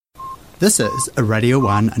This is a Radio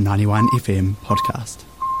 1 91 FM podcast.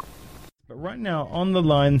 But right now, on the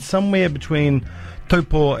line, somewhere between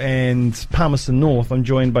Taupo and Palmerston North, I'm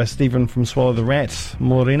joined by Stephen from Swallow the Rat.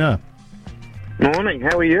 Morena. Morning,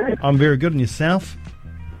 how are you? I'm very good, and yourself?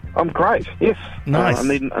 I'm great, yes. Nice. I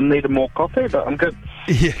needed more coffee, but I'm good.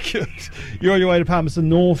 Yeah, good. You're on your way to Palmerston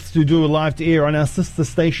North to do a live to air on our sister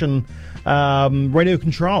station, Radio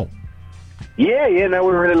Control. Yeah, no,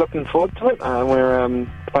 we're really looking forward to it. We're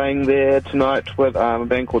playing there tonight with a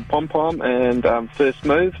band called Pom Pom and First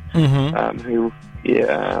Move, Harry,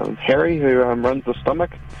 who runs the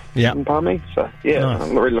Stomach in Palmy. So, nice.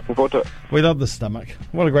 I'm really looking forward to it. We love the Stomach.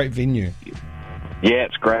 What a great venue. Yeah,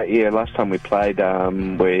 it's great. Yeah, last time we played,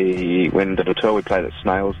 we went and did a tour. We played at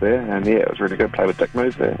Snails there, and it was really good. Played with Dick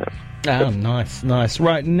Move there. Oh, nice.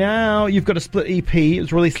 Right, now you've got a split EP. It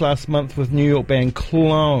was released last month with New York band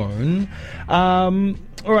Clone.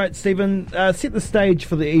 All right, Stephen, set the stage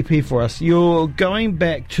for the EP for us. You're going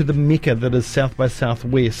back to the mecca that is South by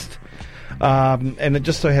Southwest, and it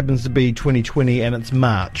just so happens to be 2020, and it's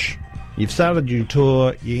March. You've started your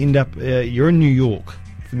tour. You end up, you're in New York,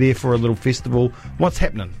 there for a little festival. What's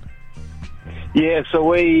happening? Yeah, so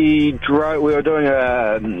we were doing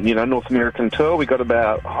a North American tour. We got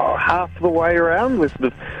about half the way around. We sort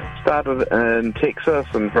of started in Texas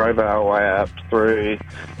and drove our way up through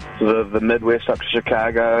sort of the Midwest up to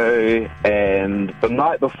Chicago. And the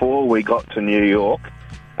night before we got to New York,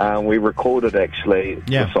 we recorded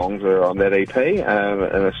the songs that are on that EP in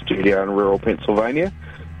a studio in rural Pennsylvania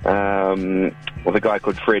with a guy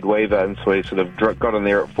called Fred Weaver. And so we sort of got in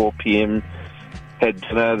there at 4 p.m., had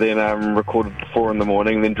dinner, then recorded at 4 in the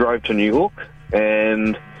morning, then drove to New York.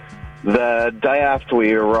 And the day after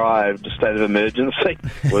we arrived, a state of emergency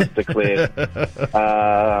was declared with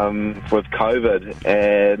COVID.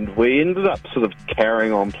 And we ended up sort of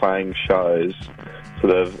carrying on playing shows,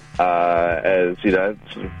 as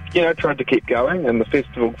tried to keep going, and the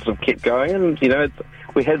festival sort of kept going. And,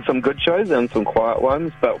 we had some good shows and some quiet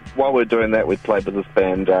ones, but while we were doing that, we played with this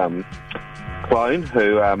band, Clone,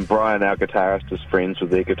 who Brian, our guitarist, is friends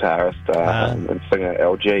with their guitarist and singer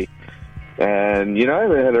LG. And, we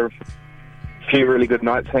had a few really good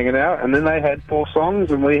nights hanging out, and then they had 4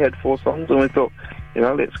 songs, and we had 4 songs, and we thought,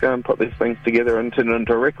 let's go and put these things together and turn it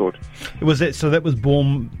into a record. So that was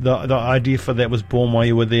born, the idea for that was born while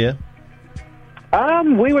you were there?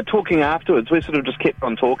 We were talking afterwards. We sort of just kept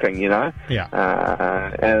on talking, Yeah.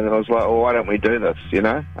 And I was like, well, why don't we do this,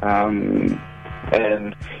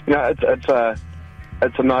 And,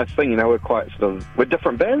 it's a nice thing, we're quite we're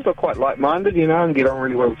different bands, we're quite like-minded, and get on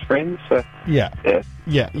really well as friends, so... Yeah.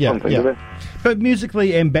 But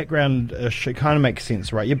musically and background, it kind of makes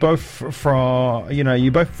sense, right? You're both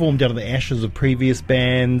you both formed out of the ashes of previous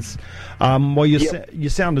bands. While your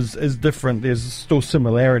sound is different, there's still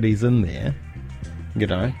similarities in there.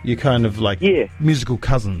 You're kind of like musical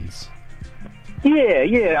cousins.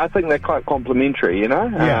 Yeah, I think they're quite complimentary, and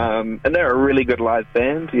they're a really good live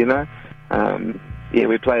band,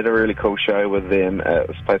 we played a really cool show with them at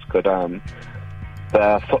this place called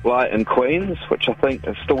the Footlight in Queens, which I think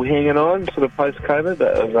is still hanging on, sort of post-COVID.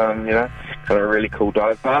 That was, kind of a really cool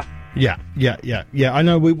dive bar. Yeah. I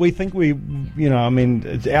know we think our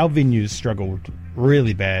venues struggled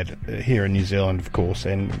really bad here in New Zealand, of course,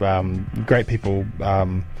 and great people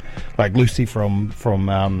like Lucy from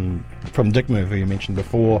Dick Move, who you mentioned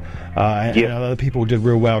before, and other people did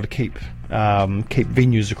real well to keep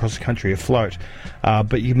venues across the country afloat.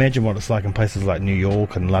 But you imagine what it's like in places like New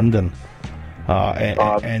York and London.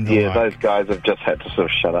 Those guys have just had to sort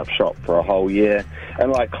of shut up shop for a whole year.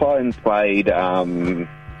 And like Clone played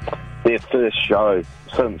their first show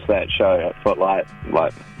since that show at Footlight,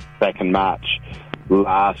 like back in March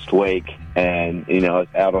last week, and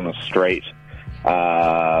it's out on the street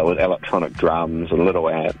with electronic drums and little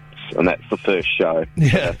amps, and that's the first show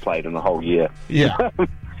they've played in the whole year.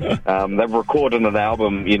 They've recorded an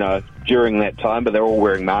album, during that time, but they're all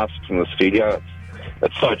wearing masks in the studio.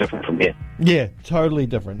 It's so different from here. Yeah, totally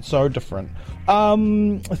different. So different.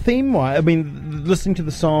 Theme-wise, listening to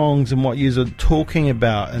the songs and what you're talking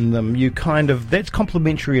about in them, that's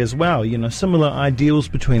complementary as well, similar ideals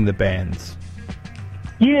between the bands.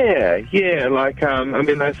 Yeah, like,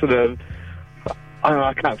 they sort of,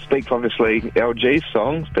 I can't speak for, obviously, LG's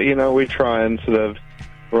songs, but, we try and sort of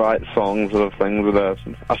write songs of things that are,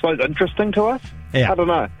 I suppose, interesting to us. Yeah. I don't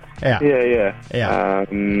know. Yeah.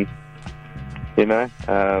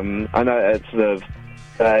 I know it's those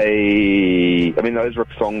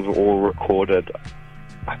songs were all recorded,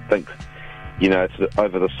 I think,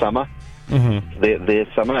 over the summer. Mm-hmm. Their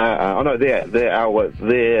summer.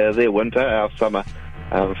 Their winter, our summer,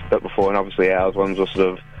 a bit before, and obviously ours ones were sort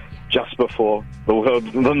of just before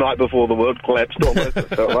the night before the world collapsed almost, it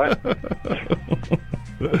felt like.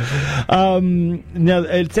 Now,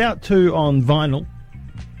 it's out too on vinyl,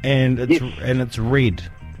 and it's red.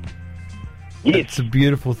 Yes. It's a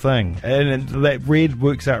beautiful thing, and that red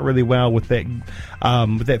works out really well with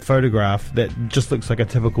that photograph that just looks like a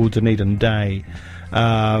typical Dunedin day.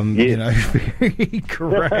 You know, very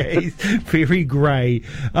grey, very grey.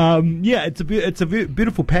 It's a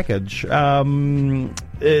beautiful package. Where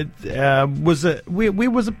was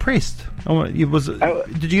it pressed? Did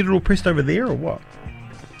you get it all pressed over there or what?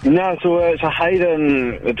 No, so it's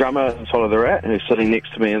Hayden, the drummer in Swallow the Rat, who's sitting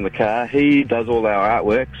next to me in the car. He does all our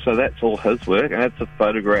artwork, so that's all his work, and it's a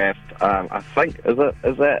photograph. I think is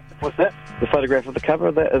that what's that? The photograph of the cover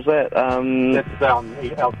of that is that That's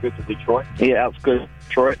outskirts of Detroit. Yeah, outskirts of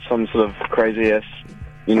Detroit, some sort of crazy ass,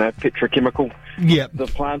 petrochemical. Yeah, the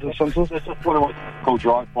plant or something. It's just one of what's called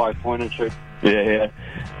drive-by point and shoot. Yeah.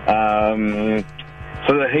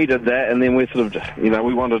 So that he did that, and then we sort of, we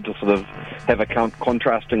wanted to sort of have a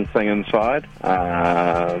contrasting thing inside.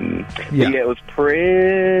 It was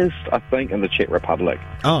pressed, I think, in the Czech Republic.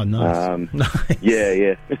 Oh, nice. Nice.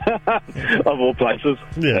 Yeah. Of all places.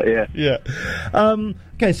 Yeah.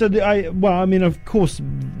 Okay, so of course,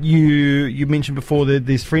 you mentioned before that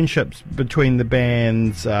there's friendships between the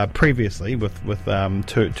bands previously with a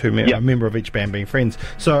member of each band being friends.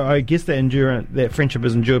 So I guess that friendship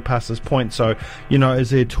has endured past this point. So is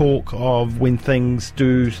there talk of when things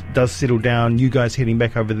does settle down, you guys heading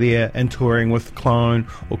back over there and touring with Clone,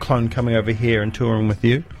 or Clone coming over here and touring with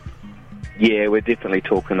you? Yeah, we're definitely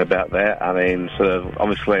talking about that. I mean, sort of,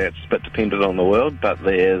 obviously it's a bit dependent on the world, but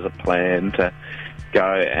there's a plan to go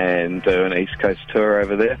and do an East Coast tour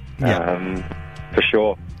over there, for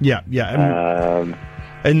sure. Yeah.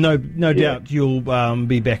 And no doubt you'll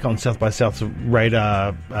be back on South by South's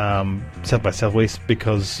radar, South by Southwest,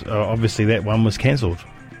 because obviously that one was cancelled.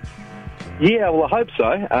 Yeah, well, I hope so.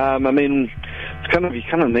 I mean, you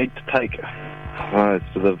kind of need to take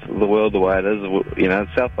sort of the world the way it is.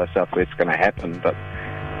 South by Southwest is going to happen, but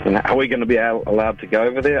are we going to be allowed to go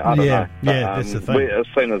over there? I don't know. Yeah, that's the thing. As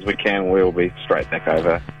soon as we can, we'll be straight back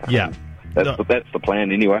over. That's the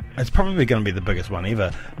plan anyway. It's probably going to be the biggest one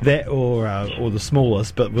ever. That or the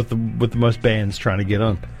smallest, but with the most bands trying to get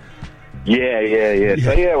on. Yeah.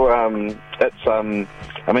 So that's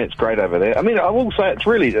I mean, it's great over there. I mean, I will say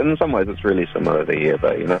in some ways it's really similar to here,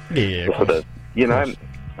 though. Yeah. Sort of,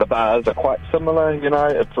 the bars are quite similar.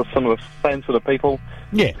 It's a similar same sort of people.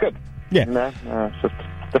 Yeah. It's good. Yeah. It's just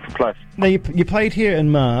a different place. Now, you played here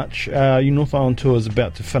in March. Your North Island tour is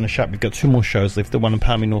about to finish up. You've got 2 more shows left, the one in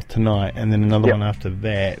Palmy North tonight, and then another one after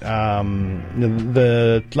that.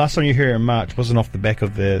 The last time you were here in March wasn't off the back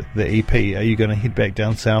of the EP. Are you going to head back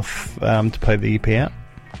down south to play the EP out?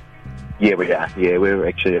 Yeah, we are. Yeah, we're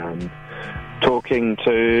actually talking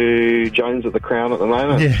to Jones at the Crown at the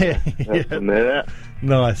moment. Yeah.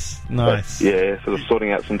 Nice. But, sort of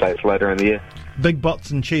sorting out some dates later in the year. Big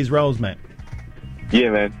bots and cheese rolls, mate.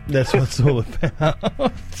 Yeah, man. That's what it's all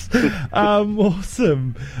about.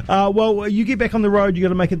 Awesome. Well, you get back on the road. You got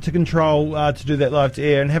to make it to Control to do that live to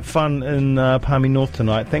air, and have fun in Palmy North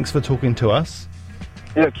tonight. Thanks for talking to us.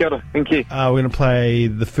 Yeah, kia ora. Thank you. We're going to play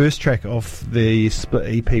the first track off the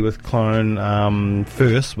split EP with Clone.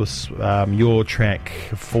 First was your track,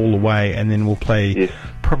 Fall Away, and then we'll play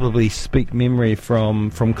probably Speak Memory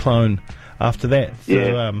from Clone after that.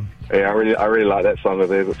 So, I really like that song of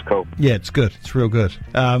theirs. It's cool. Yeah, it's good. It's real good.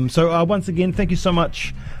 So once again, thank you so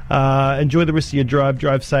much. Enjoy the rest of your drive.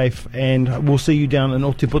 Drive safe, and we'll see you down in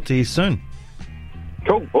Ōtepoti soon.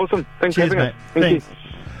 Cool. Awesome. Thanks for having mate. us. Thanks.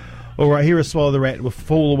 All right, here is Swallow the Rat with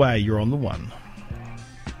Fall Away. You're on the one.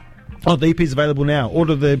 Oh, the EP's available now.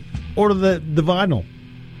 Order the vinyl.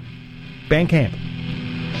 Bandcamp.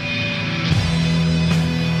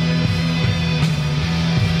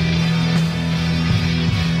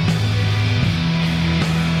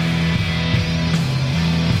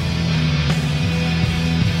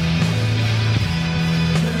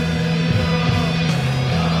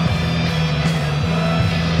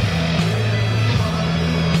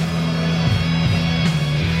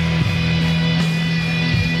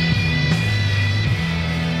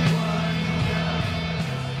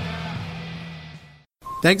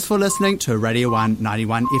 Thanks for listening to Radio 1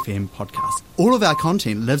 91 FM podcast. All of our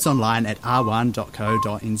content lives online at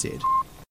r1.co.nz.